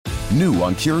New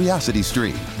on Curiosity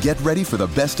Stream. Get ready for the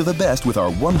best of the best with our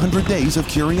 100 Days of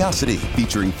Curiosity,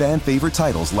 featuring fan-favorite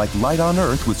titles like Light on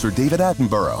Earth with Sir David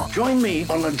Attenborough. Join me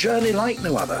on a journey like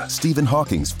no other. Stephen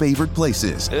Hawking's favorite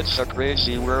places. It's a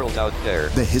crazy world out there.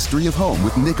 The History of Home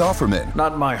with Nick Offerman.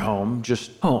 Not my home,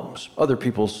 just homes. Other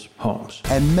people's homes.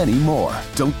 And many more.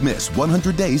 Don't miss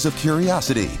 100 Days of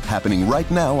Curiosity, happening right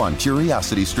now on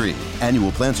Curiosity Stream.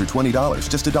 Annual plans are $20,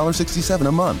 just $1.67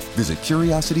 a month. Visit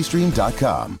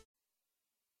curiositystream.com.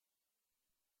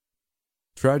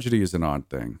 Tragedy is an odd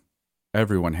thing.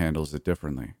 Everyone handles it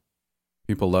differently.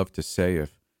 People love to say,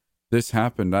 if this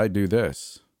happened, I do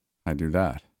this, I do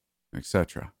that,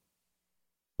 etc.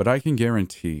 But I can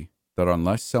guarantee that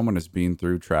unless someone has been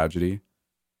through tragedy,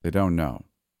 they don't know.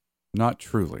 Not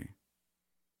truly.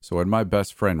 So when my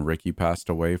best friend Ricky passed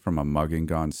away from a mugging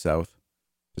gone south,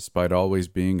 despite always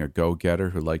being a go-getter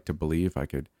who liked to believe I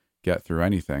could get through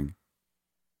anything,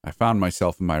 I found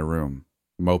myself in my room,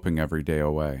 moping every day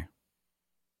away.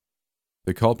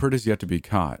 The culprit is yet to be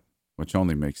caught, which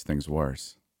only makes things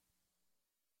worse.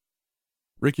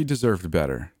 Ricky deserved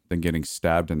better than getting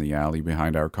stabbed in the alley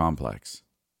behind our complex.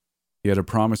 He had a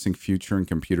promising future in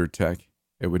computer tech.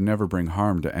 It would never bring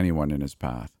harm to anyone in his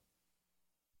path.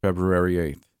 February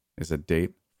 8th is a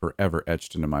date forever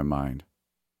etched into my mind.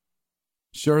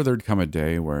 Sure, there'd come a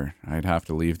day where I'd have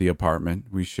to leave the apartment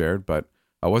we shared, but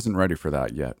I wasn't ready for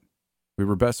that yet. We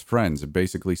were best friends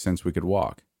basically since we could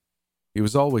walk. He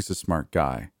was always a smart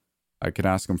guy. I could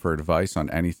ask him for advice on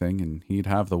anything, and he'd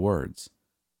have the words.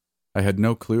 I had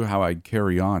no clue how I'd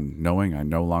carry on, knowing I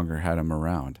no longer had him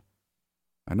around.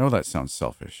 I know that sounds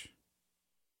selfish.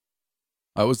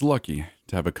 I was lucky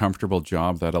to have a comfortable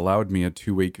job that allowed me a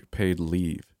 2-week paid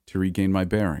leave to regain my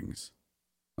bearings.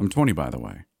 I'm 20, by the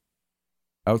way.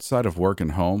 Outside of work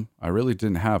and home, I really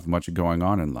didn't have much going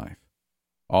on in life.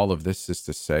 All of this is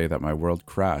to say that my world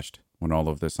crashed when all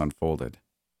of this unfolded.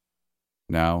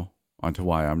 Now, onto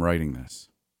why I'm writing this.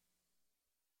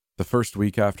 The first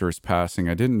week after his passing,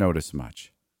 I didn't notice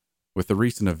much. With the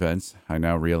recent events, I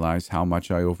now realize how much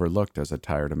I overlooked as a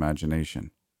tired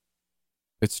imagination.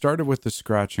 It started with the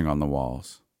scratching on the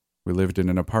walls. We lived in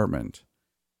an apartment.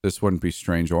 This wouldn't be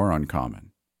strange or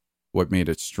uncommon. What made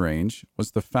it strange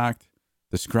was the fact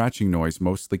the scratching noise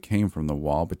mostly came from the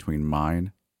wall between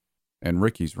mine and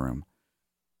Ricky's room.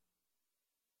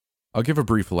 I'll give a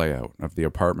brief layout of the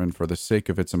apartment for the sake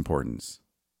of its importance.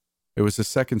 It was a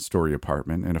second-story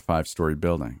apartment in a 5-story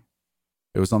building.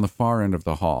 It was on the far end of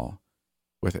the hall,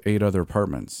 with 8 other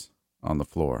apartments on the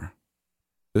floor.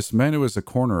 This meant it was a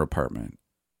corner apartment.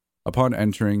 Upon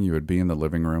entering, you would be in the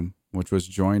living room, which was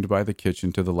joined by the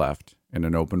kitchen to the left in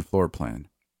an open floor plan.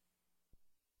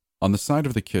 On the side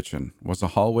of the kitchen was a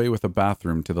hallway with a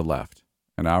bathroom to the left,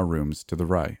 and our rooms to the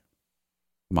right.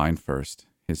 Mine first,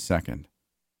 his second.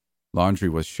 Laundry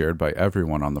was shared by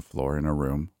everyone on the floor in a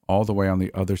room all the way on the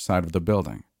other side of the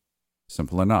building.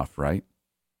 Simple enough, right?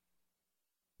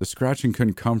 The scratching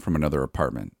couldn't come from another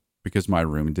apartment because my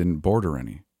room didn't border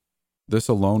any. This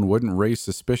alone wouldn't raise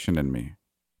suspicion in me.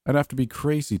 I'd have to be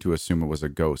crazy to assume it was a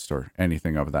ghost or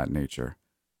anything of that nature,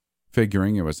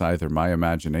 figuring it was either my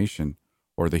imagination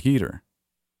or the heater.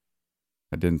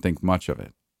 I didn't think much of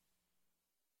it.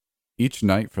 Each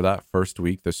night for that first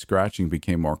week, the scratching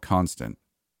became more constant.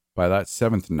 By that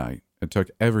 7th night, it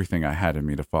took everything I had in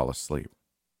me to fall asleep.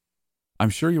 I'm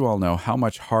sure you all know how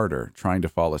much harder trying to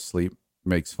fall asleep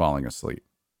makes falling asleep.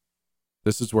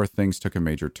 This is where things took a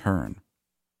major turn.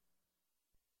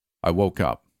 I woke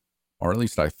up, or at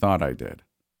least I thought I did.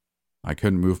 I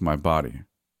couldn't move my body,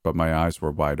 but my eyes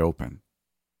were wide open.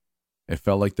 It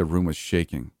felt like the room was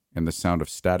shaking, and the sound of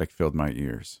static filled my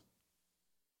ears.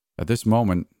 At this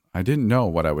moment, I didn't know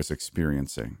what I was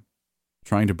experiencing.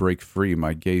 Trying to break free,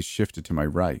 my gaze shifted to my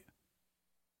right.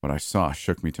 What I saw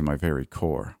shook me to my very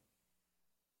core.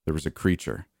 There was a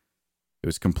creature. It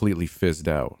was completely fizzed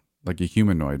out, like a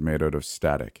humanoid made out of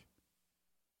static.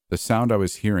 The sound I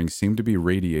was hearing seemed to be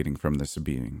radiating from this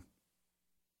being.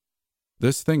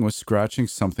 This thing was scratching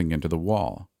something into the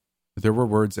wall. There were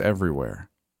words everywhere.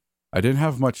 I didn't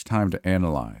have much time to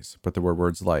analyze, but there were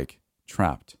words like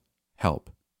trapped, help,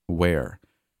 where,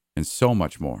 and so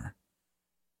much more.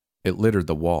 It littered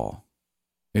the wall.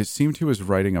 It seemed he was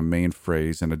writing a main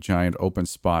phrase in a giant open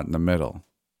spot in the middle.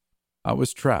 I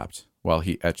was trapped while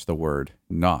he etched the word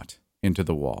not into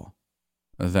the wall.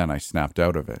 Then I snapped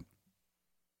out of it.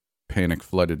 Panic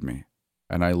flooded me,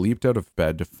 and I leaped out of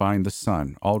bed to find the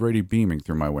sun already beaming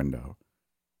through my window.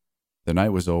 The night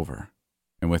was over,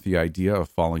 and with the idea of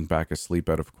falling back asleep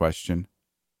out of question,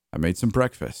 I made some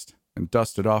breakfast and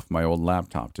dusted off my old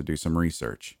laptop to do some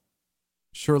research.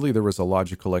 Surely there was a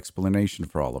logical explanation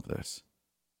for all of this.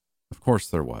 Of course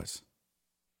there was.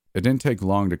 It didn't take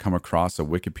long to come across a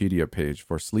Wikipedia page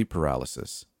for sleep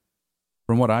paralysis.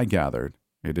 From what I gathered,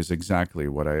 it is exactly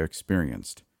what I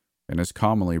experienced, and is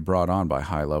commonly brought on by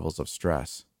high levels of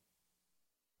stress.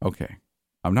 Okay,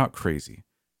 I'm not crazy.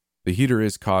 The heater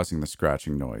is causing the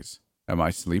scratching noise, and my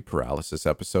sleep paralysis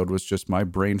episode was just my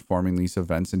brain forming these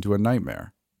events into a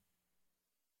nightmare.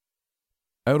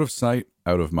 Out of sight,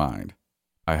 out of mind.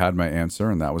 I had my answer,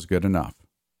 and that was good enough.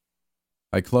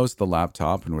 I closed the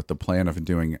laptop, and with the plan of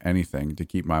doing anything to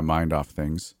keep my mind off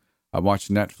things, I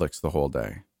watched Netflix the whole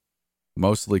day.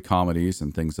 Mostly comedies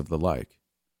and things of the like.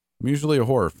 I'm usually a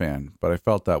horror fan, but I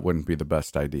felt that wouldn't be the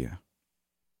best idea.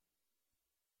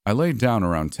 I laid down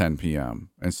around 10 p.m.,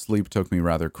 and sleep took me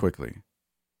rather quickly.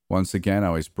 Once again,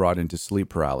 I was brought into sleep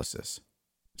paralysis.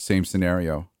 Same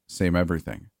scenario, same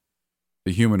everything.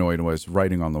 The humanoid was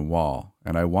writing on the wall,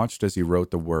 and I watched as he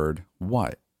wrote the word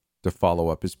 "what" to follow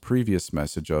up his previous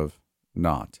message of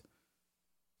 "not."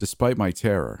 Despite my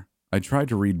terror, I tried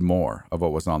to read more of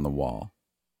what was on the wall.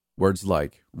 Words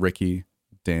like Ricky,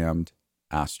 damned,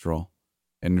 astral,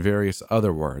 and various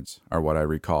other words are what I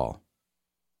recall.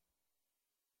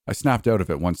 I snapped out of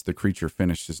it once the creature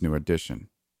finished his new edition.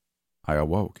 I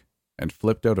awoke and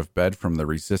flipped out of bed from the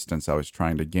resistance I was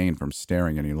trying to gain from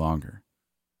staring any longer.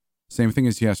 Same thing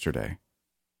as yesterday.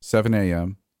 7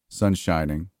 a.m., sun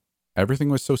shining. Everything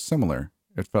was so similar,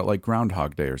 it felt like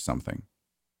Groundhog Day or something.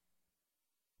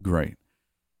 Great.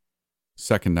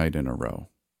 Second night in a row.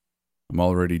 I'm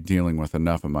already dealing with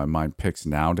enough of my mind picks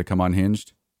now to come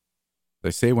unhinged.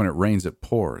 They say when it rains, it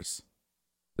pours.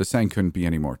 The saying couldn't be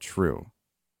any more true.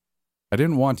 I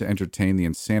didn't want to entertain the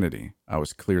insanity I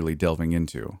was clearly delving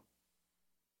into.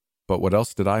 But what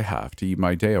else did I have to eat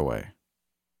my day away?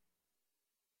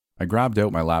 I grabbed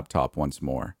out my laptop once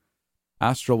more.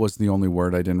 Astral was the only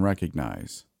word I didn't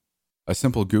recognize. A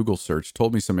simple Google search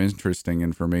told me some interesting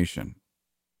information.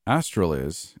 Astral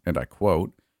is, and I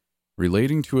quote,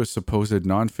 relating to a supposed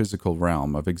non-physical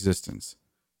realm of existence,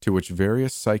 to which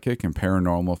various psychic and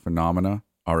paranormal phenomena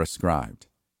are ascribed,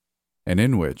 and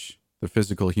in which the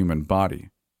physical human body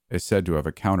is said to have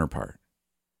a counterpart.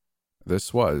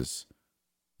 This was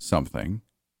something.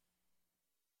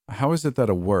 How is it that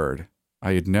a word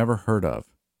I had never heard of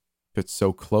fits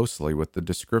so closely with the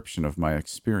description of my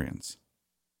experience?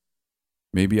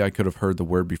 Maybe I could have heard the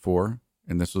word before,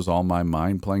 and this was all my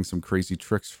mind playing some crazy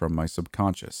tricks from my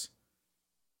subconscious.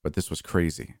 But this was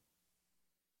crazy.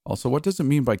 Also, what does it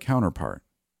mean by counterpart?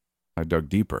 I dug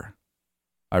deeper.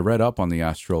 I read up on the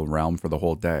astral realm for the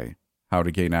whole day, how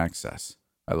to gain access.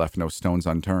 I left no stones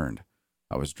unturned.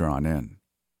 I was drawn in.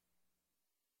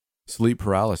 Sleep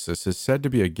paralysis is said to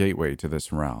be a gateway to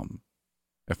this realm.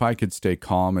 If I could stay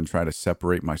calm and try to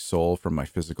separate my soul from my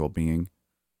physical being,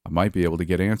 I might be able to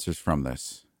get answers from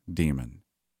this demon.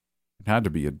 It had to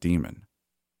be a demon.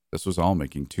 This was all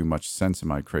making too much sense in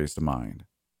my crazed mind.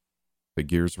 The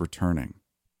gears were turning.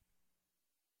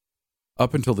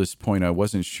 Up until this point, I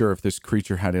wasn't sure if this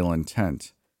creature had ill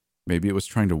intent. Maybe it was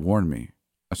trying to warn me.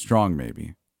 A strong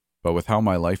maybe. But with how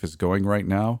my life is going right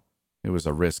now, it was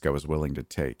a risk I was willing to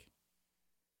take.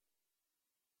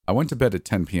 I went to bed at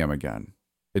 10 p.m. again.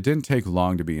 It didn't take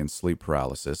long to be in sleep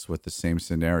paralysis with the same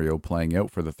scenario playing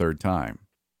out for the third time.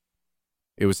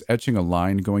 It was etching a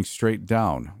line going straight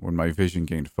down when my vision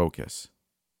gained focus.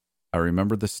 I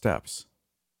remembered the steps.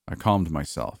 I calmed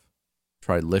myself,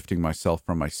 tried lifting myself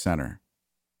from my center.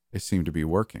 It seemed to be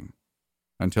working,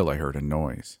 until I heard a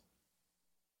noise.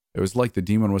 It was like the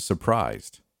demon was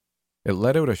surprised. It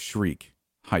let out a shriek,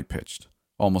 high-pitched,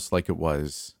 almost like it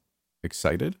was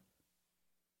excited.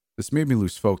 This made me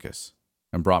lose focus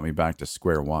and brought me back to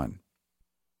square one.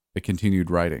 It continued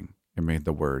writing and made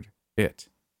the word "it,"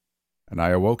 and I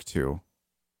awoke to,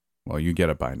 well, you get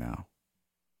it by now.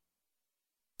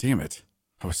 Damn it,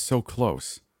 I was so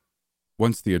close.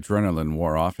 Once the adrenaline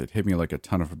wore off, it hit me like a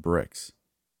ton of bricks.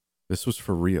 This was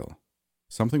for real.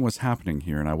 Something was happening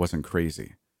here and I wasn't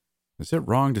crazy. Is it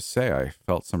wrong to say I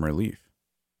felt some relief?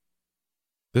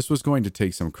 This was going to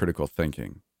take some critical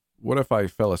thinking. What if I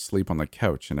fell asleep on the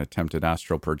couch and attempted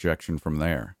astral projection from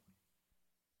there?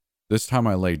 This time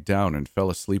I laid down and fell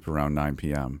asleep around 9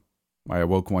 p.m. I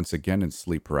awoke once again in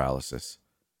sleep paralysis.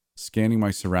 Scanning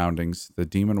my surroundings, the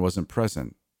demon wasn't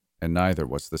present, and neither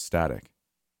was the static.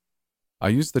 I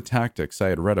used the tactics I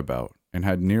had read about and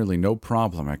had nearly no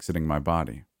problem exiting my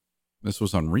body. This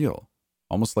was unreal,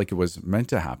 almost like it was meant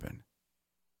to happen.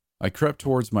 I crept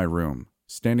towards my room.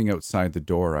 Standing outside the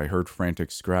door, I heard frantic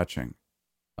scratching.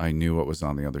 I knew what was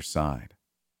on the other side.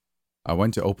 I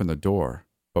went to open the door,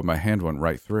 but my hand went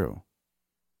right through.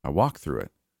 I walked through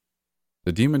it.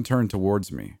 The demon turned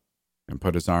towards me and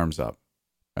put his arms up.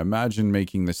 Imagine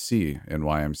making the C in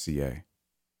YMCA.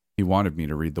 He wanted me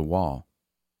to read the wall.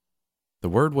 The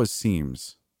word was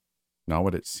seems. Not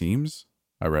what it seems?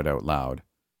 I read out loud.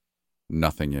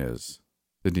 Nothing is.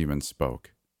 The demon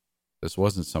spoke. This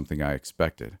wasn't something I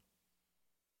expected.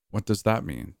 What does that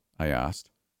mean? I asked.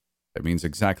 It means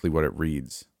exactly what it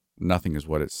reads. Nothing is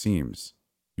what it seems.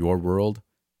 Your world,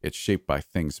 it's shaped by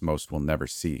things most will never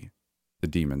see, the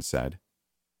demon said.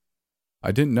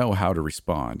 I didn't know how to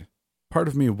respond. Part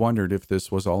of me wondered if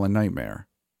this was all a nightmare.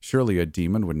 Surely a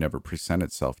demon would never present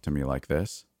itself to me like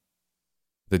this.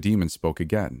 The demon spoke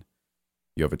again.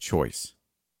 You have a choice.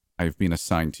 I have been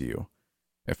assigned to you.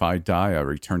 If I die, I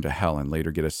return to hell and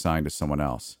later get assigned to someone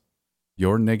else.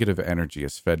 Your negative energy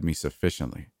has fed me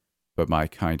sufficiently, but my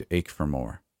kind ache for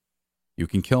more. You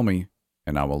can kill me,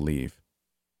 and I will leave.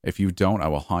 If you don't, I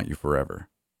will haunt you forever.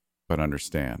 But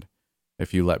understand,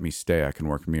 if you let me stay, I can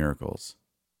work miracles.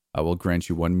 I will grant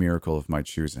you one miracle of my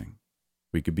choosing.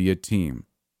 We could be a team,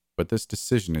 but this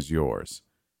decision is yours.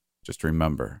 Just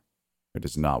remember, it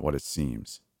is not what it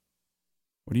seems.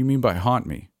 What do you mean by haunt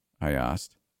me? I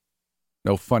asked.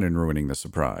 No fun in ruining the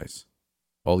surprise.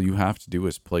 All you have to do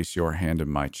is place your hand in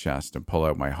my chest and pull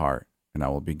out my heart, and I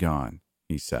will be gone,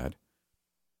 he said.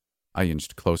 I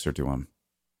inched closer to him.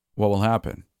 What will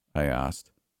happen? I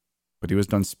asked. But he was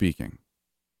done speaking.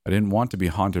 I didn't want to be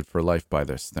haunted for life by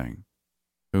this thing.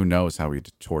 Who knows how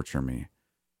he'd torture me?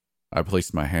 I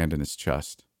placed my hand in his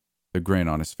chest. The grin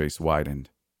on his face widened.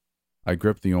 I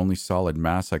gripped the only solid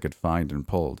mass I could find and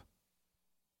pulled.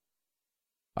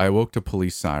 I awoke to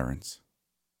police sirens.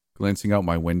 Glancing out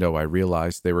my window, I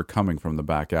realized they were coming from the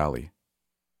back alley.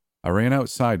 I ran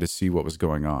outside to see what was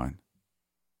going on.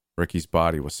 Ricky's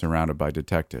body was surrounded by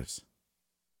detectives.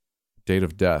 Date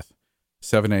of death,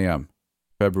 7 a.m.,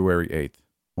 February 8th,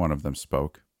 one of them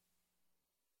spoke.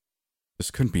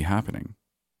 This couldn't be happening.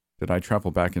 Did I travel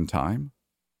back in time?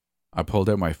 I pulled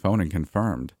out my phone and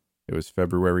confirmed. It was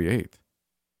February 8th.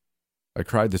 I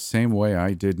cried the same way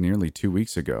I did nearly 2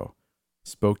 weeks ago,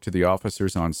 spoke to the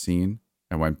officers on scene,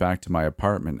 and went back to my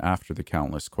apartment after the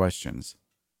countless questions.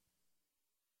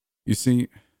 You see,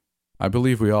 I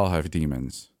believe we all have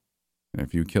demons, and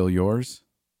if you kill yours,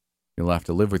 you'll have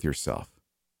to live with yourself.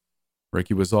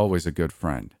 Ricky was always a good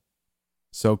friend,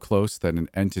 so close that an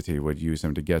entity would use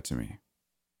him to get to me.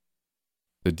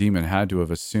 The demon had to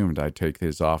have assumed I'd take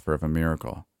his offer of a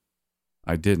miracle.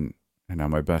 I didn't, and now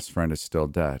my best friend is still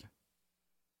dead.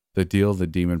 The deal the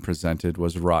demon presented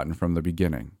was rotten from the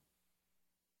beginning.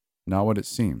 Not what it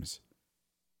seems.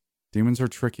 Demons are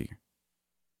tricky.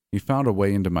 He found a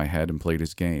way into my head and played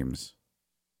his games.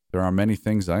 There are many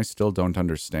things I still don't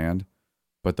understand,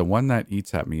 but the one that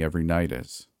eats at me every night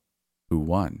is, who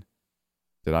won?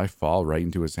 Did I fall right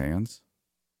into his hands?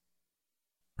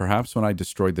 Perhaps when I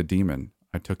destroyed the demon,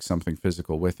 I took something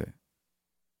physical with it.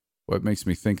 What makes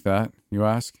me think that, you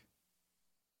ask?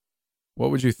 What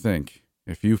would you think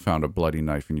if you found a bloody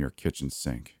knife in your kitchen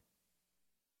sink?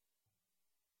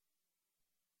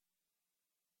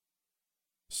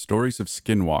 Stories of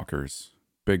skinwalkers,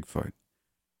 Bigfoot,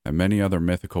 and many other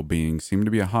mythical beings seem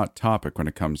to be a hot topic when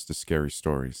it comes to scary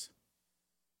stories.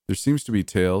 There seems to be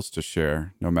tales to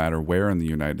share no matter where in the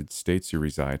United States you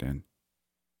reside in.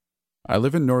 I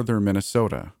live in northern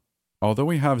Minnesota. Although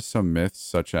we have some myths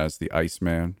such as the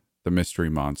Iceman, the Mystery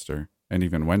Monster, and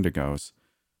even Wendigos,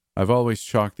 I've always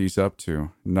chalked these up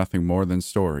to nothing more than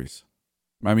stories.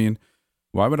 I mean,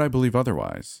 why would I believe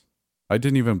otherwise? I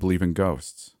didn't even believe in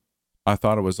ghosts. I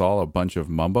thought it was all a bunch of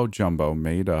mumbo-jumbo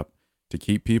made up to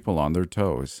keep people on their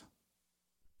toes.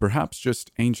 Perhaps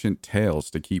just ancient tales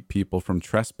to keep people from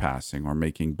trespassing or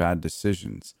making bad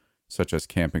decisions, such as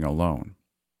camping alone.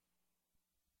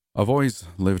 I've always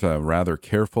lived a rather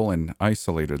careful and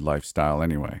isolated lifestyle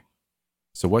anyway.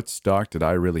 So what stock did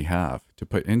I really have to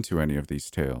put into any of these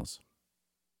tales?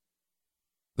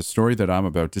 The story that I'm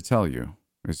about to tell you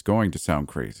is going to sound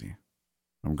crazy.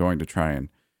 I'm going to try and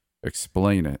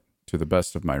explain it to the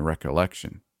best of my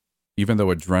recollection, even though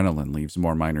adrenaline leaves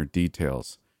more minor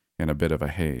details in a bit of a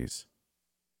haze.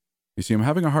 You see, I'm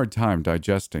having a hard time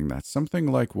digesting that something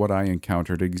like what I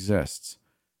encountered exists,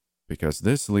 because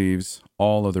this leaves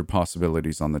all other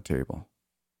possibilities on the table.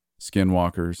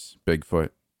 Skinwalkers,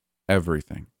 Bigfoot,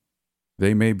 everything.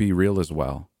 They may be real as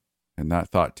well, and that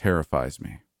thought terrifies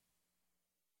me.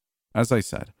 As I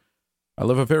said, I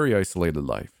live a very isolated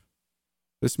life.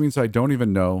 This means I don't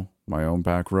even know my own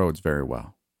back roads very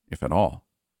well, if at all.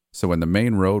 So when the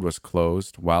main road was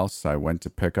closed whilst I went to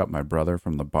pick up my brother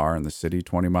from the bar in the city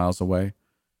 20 miles away,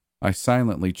 I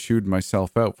silently chewed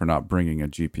myself out for not bringing a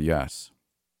GPS.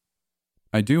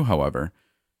 I do, however,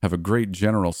 have a great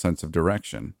general sense of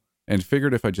direction, and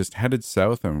figured if I just headed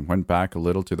south and went back a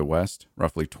little to the west,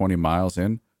 roughly 20 miles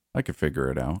in, I could figure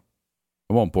it out.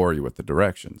 I won't bore you with the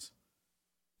directions.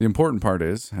 The important part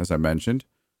is, as I mentioned,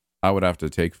 I would have to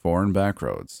take foreign back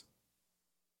roads.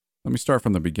 Let me start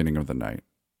from the beginning of the night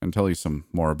and tell you some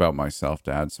more about myself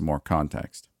to add some more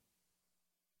context.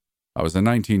 I was a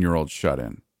 19-year-old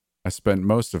shut-in. I spent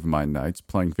most of my nights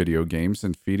playing video games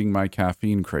and feeding my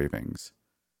caffeine cravings.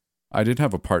 I did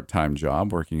have a part-time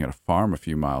job working at a farm a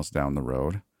few miles down the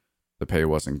road. The pay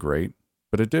wasn't great,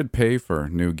 but it did pay for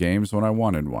new games when I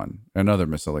wanted one, and other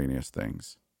miscellaneous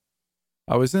things.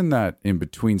 I was in that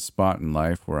in-between spot in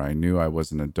life where I knew I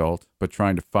was an adult, but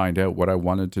trying to find out what I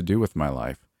wanted to do with my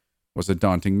life was a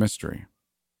daunting mystery.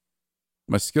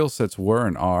 My skill sets were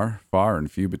and are far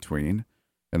and few between,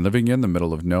 and living in the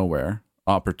middle of nowhere,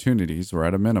 opportunities were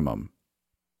at a minimum.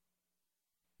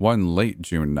 One late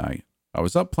June night, I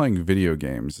was up playing video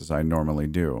games as I normally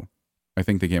do. I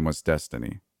think the game was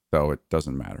Destiny, though it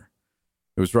doesn't matter.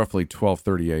 It was roughly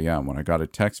 12:30 a.m. when I got a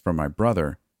text from my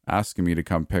brother asking me to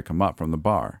come pick him up from the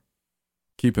bar.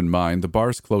 Keep in mind, the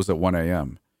bars close at 1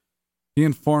 a.m. He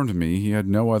informed me he had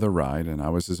no other ride and I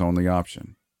was his only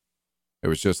option. It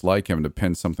was just like him to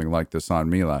pin something like this on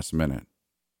me last minute.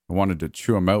 I wanted to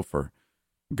chew him out for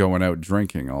going out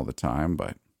drinking all the time,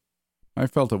 but I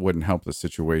felt it wouldn't help the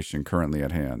situation currently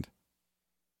at hand.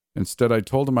 Instead, I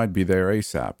told him I'd be there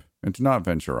ASAP and to not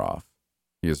venture off.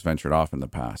 He has ventured off in the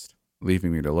past,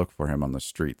 leaving me to look for him on the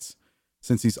streets,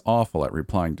 since he's awful at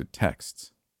replying to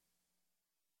texts.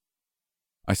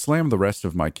 I slammed the rest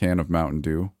of my can of Mountain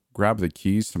Dew, grabbed the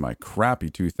keys to my crappy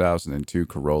 2002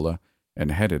 Corolla,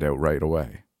 and headed out right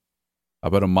away.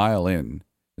 About a mile in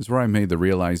is where I made the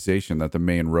realization that the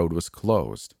main road was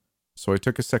closed, so I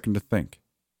took a second to think,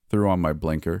 threw on my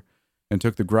blinker, and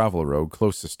took the gravel road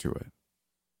closest to it.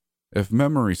 If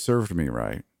memory served me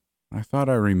right, I thought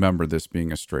I remembered this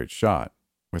being a straight shot,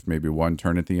 with maybe one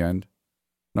turn at the end.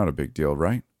 Not a big deal,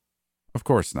 right? Of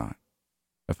course not.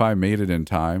 If I made it in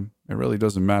time, it really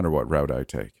doesn't matter what route I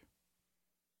take.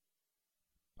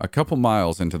 A couple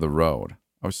miles into the road,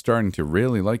 I was starting to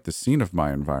really like the scene of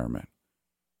my environment.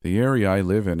 The area I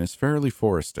live in is fairly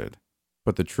forested,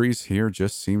 but the trees here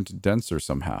just seemed denser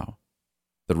somehow.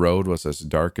 The road was as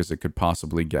dark as it could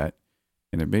possibly get,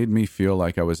 and it made me feel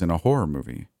like I was in a horror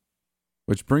movie.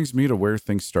 Which brings me to where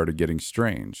things started getting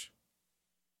strange.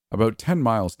 About 10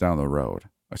 miles down the road,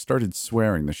 I started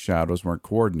swearing the shadows weren't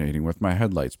coordinating with my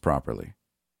headlights properly.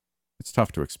 It's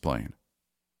tough to explain,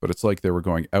 but it's like they were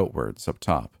going outwards up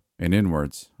top and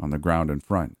inwards on the ground in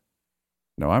front.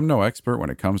 Now, I'm no expert when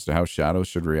it comes to how shadows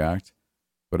should react,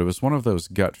 but it was one of those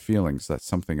gut feelings that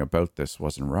something about this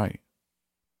wasn't right.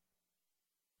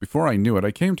 Before I knew it,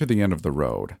 I came to the end of the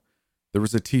road. There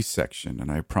was a T-section,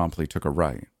 and I promptly took a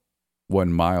right.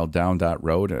 1 mile down that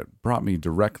road, it brought me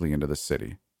directly into the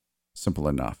city. Simple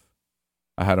enough.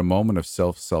 I had a moment of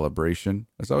self-celebration,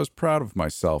 as I was proud of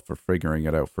myself for figuring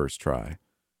it out first try.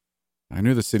 I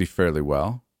knew the city fairly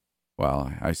well.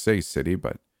 Well, I say city,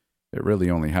 but it really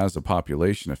only has a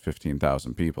population of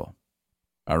 15,000 people.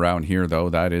 Around here, though,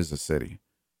 that is a city.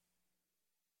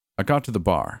 I got to the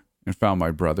bar and found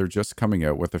my brother just coming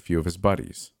out with a few of his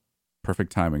buddies.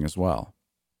 Perfect timing as well.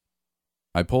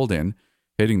 I pulled in,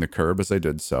 hitting the curb as I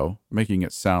did so, making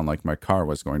it sound like my car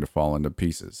was going to fall into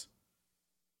pieces.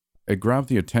 It grabbed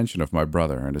the attention of my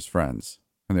brother and his friends,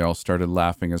 and they all started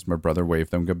laughing as my brother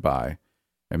waved them goodbye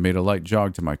and made a light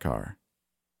jog to my car.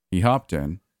 He hopped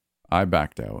in, I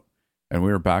backed out, and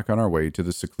we were back on our way to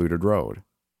the secluded road.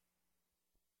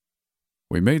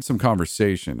 We made some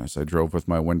conversation as I drove with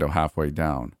my window halfway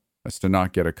down, as to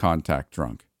not get a contact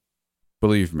drunk.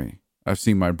 Believe me, I've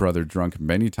seen my brother drunk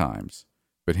many times,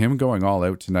 but him going all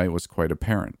out tonight was quite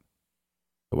apparent.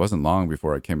 It wasn't long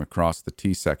before I came across the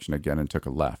T-section again and took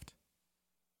a left.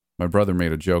 My brother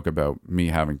made a joke about me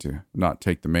having to not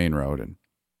take the main road and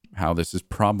how this is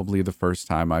probably the first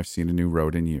time I've seen a new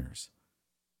road in years.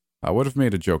 I would have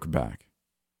made a joke back,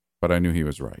 but I knew he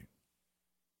was right.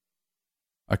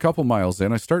 A couple miles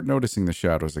in, I start noticing the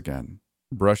shadows again.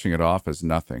 Brushing it off as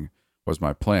nothing was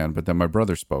my plan, but then my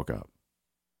brother spoke up.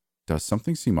 "Does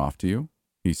something seem off to you?"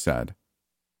 he said.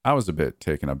 I was a bit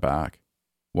taken aback,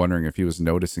 wondering if he was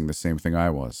noticing the same thing I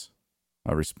was.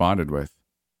 I responded with,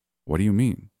 "What do you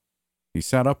mean?" He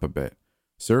sat up a bit,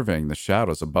 surveying the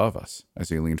shadows above us as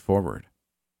he leaned forward.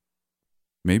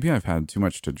 Maybe I've had too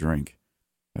much to drink.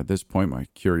 At this point, my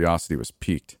curiosity was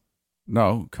piqued.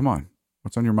 "No, come on.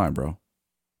 What's on your mind, bro?"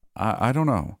 I don't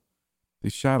know.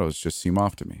 These shadows just seem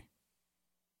off to me."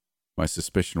 My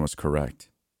suspicion was correct.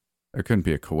 It couldn't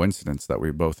be a coincidence that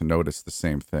we both noticed the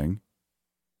same thing.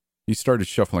 He started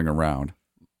shuffling around,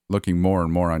 looking more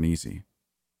and more uneasy.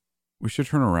 "We should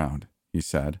turn around," he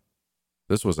said.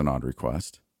 This was an odd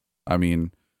request. I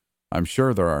mean, I'm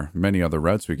sure there are many other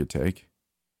routes we could take.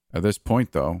 At this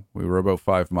point, though, we were about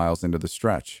 5 miles into the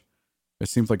stretch. It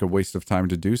seemed like a waste of time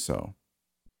to do so.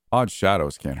 Odd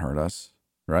shadows can't hurt us,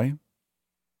 right?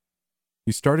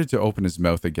 He started to open his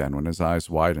mouth again when his eyes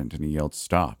widened and he yelled,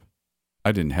 "Stop."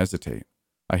 I didn't hesitate.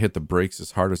 I hit the brakes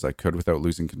as hard as I could without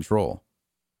losing control.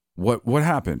 What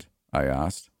happened?" I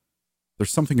asked.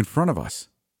 "There's something in front of us."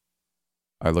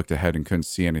 I looked ahead and couldn't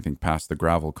see anything past the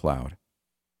gravel cloud.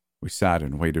 We sat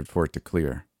and waited for it to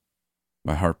clear,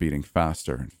 my heart beating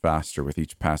faster and faster with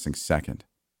each passing second.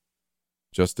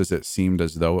 Just as it seemed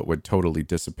as though it would totally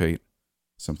dissipate,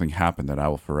 something happened that I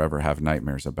will forever have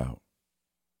nightmares about.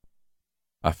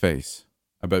 A face,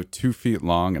 about 2 feet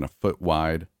long and a foot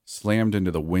wide, slammed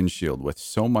into the windshield with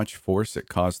so much force it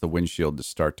caused the windshield to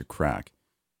start to crack.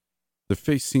 The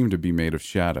face seemed to be made of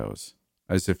shadows,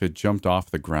 as if it jumped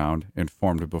off the ground and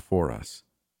formed before us.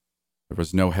 There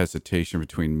was no hesitation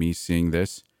between me seeing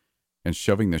this and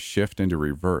shoving the shift into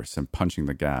reverse and punching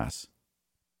the gas.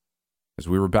 As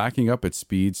we were backing up at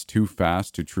speeds too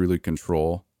fast to truly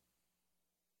control,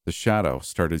 the shadow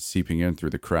started seeping in through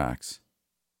the cracks.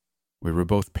 We were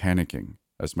both panicking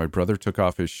as my brother took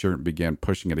off his shirt and began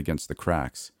pushing it against the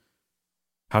cracks.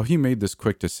 How he made this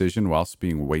quick decision whilst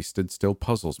being wasted still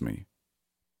puzzles me.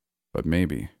 But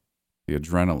maybe the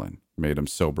adrenaline made him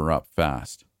sober up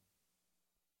fast.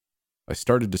 I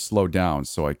started to slow down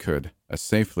so I could, as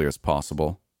safely as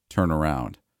possible, turn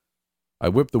around. I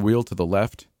whipped the wheel to the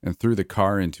left and threw the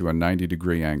car into a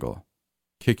 90-degree angle,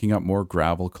 kicking up more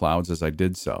gravel clouds as I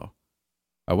did so.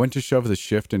 I went to shove the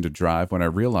shift into drive when I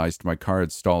realized my car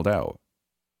had stalled out.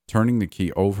 Turning the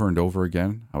key over and over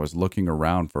again, I was looking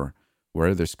around for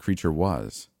where this creature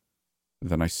was.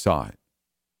 Then I saw it,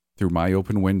 through my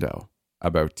open window,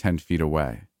 about 10 feet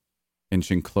away,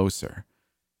 inching closer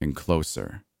and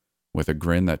closer, with a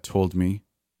grin that told me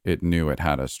it knew it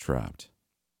had us trapped.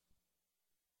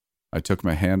 I took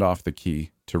my hand off the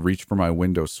key to reach for my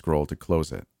window scroll to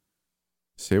close it.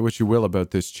 Say what you will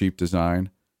about this cheap design,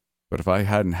 but if I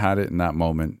hadn't had it in that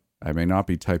moment, I may not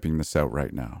be typing this out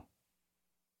right now.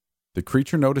 The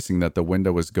creature, noticing that the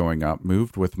window was going up,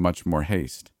 moved with much more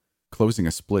haste, closing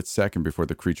a split second before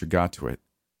the creature got to it.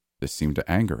 This seemed to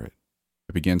anger it.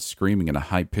 It began screaming in a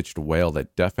high-pitched wail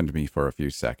that deafened me for a few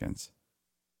seconds.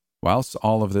 Whilst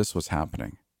all of this was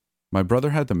happening, my brother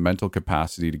had the mental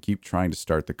capacity to keep trying to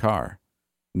start the car.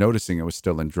 Noticing it was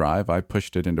still in drive, I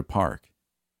pushed it into park.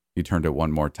 He turned it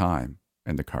one more time,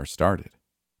 and the car started.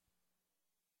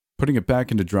 Putting it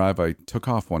back into drive, I took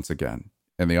off once again,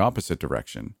 in the opposite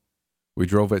direction. We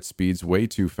drove at speeds way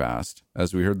too fast,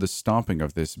 as we heard the stomping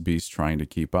of this beast trying to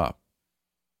keep up.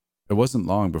 It wasn't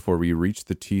long before we reached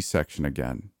the T section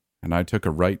again, and I took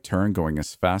a right turn going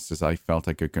as fast as I felt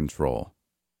I could control.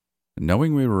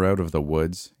 Knowing we were out of the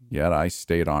woods, yet I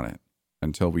stayed on it,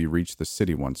 until we reached the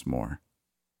city once more.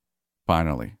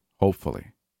 Finally,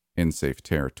 hopefully, in safe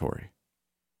territory.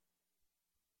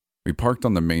 We parked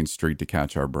on the main street to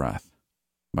catch our breath.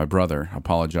 My brother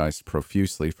apologized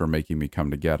profusely for making me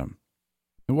come to get him.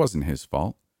 It wasn't his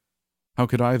fault. How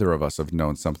could either of us have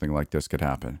known something like this could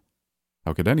happen?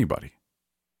 How could anybody?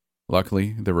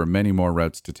 Luckily, there were many more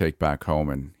routes to take back home,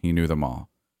 and he knew them all.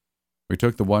 We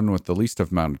took the one with the least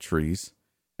amount of trees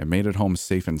and made it home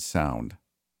safe and sound.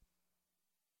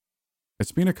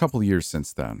 It's been a couple years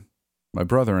since then. My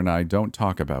brother and I don't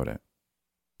talk about it,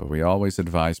 but we always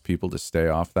advise people to stay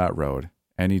off that road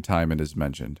any time it is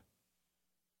mentioned.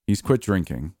 He's quit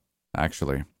drinking.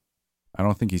 Actually, I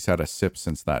don't think he's had a sip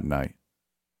since that night.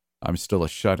 I'm still a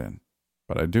shut-in,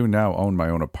 but I do now own my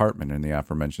own apartment in the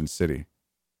aforementioned city.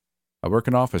 I work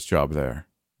an office job there,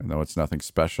 and though it's nothing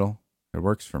special, it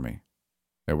works for me.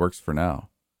 It works for now.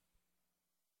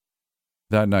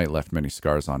 That night left many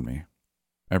scars on me.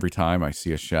 Every time I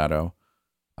see a shadow,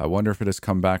 I wonder if it has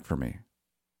come back for me.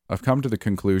 I've come to the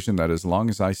conclusion that as long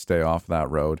as I stay off that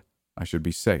road, I should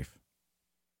be safe.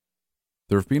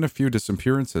 There have been a few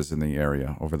disappearances in the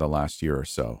area over the last year or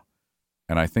so,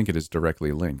 and I think it is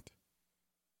directly linked.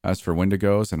 As for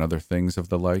wendigos and other things of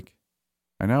the like,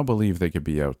 I now believe they could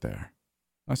be out there.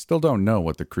 I still don't know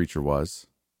what the creature was.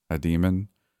 A demon?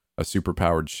 A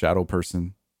superpowered shadow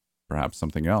person? Perhaps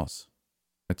something else.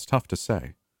 It's tough to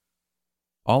say.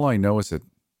 All I know is it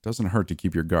doesn't hurt to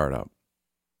keep your guard up.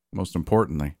 Most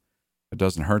importantly, it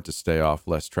doesn't hurt to stay off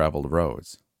less traveled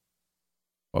roads.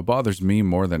 What bothers me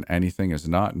more than anything is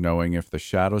not knowing if the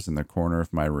shadows in the corner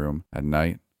of my room at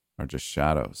night are just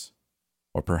shadows,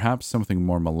 or perhaps something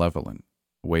more malevolent,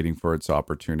 waiting for its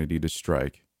opportunity to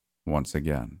strike once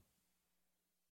again.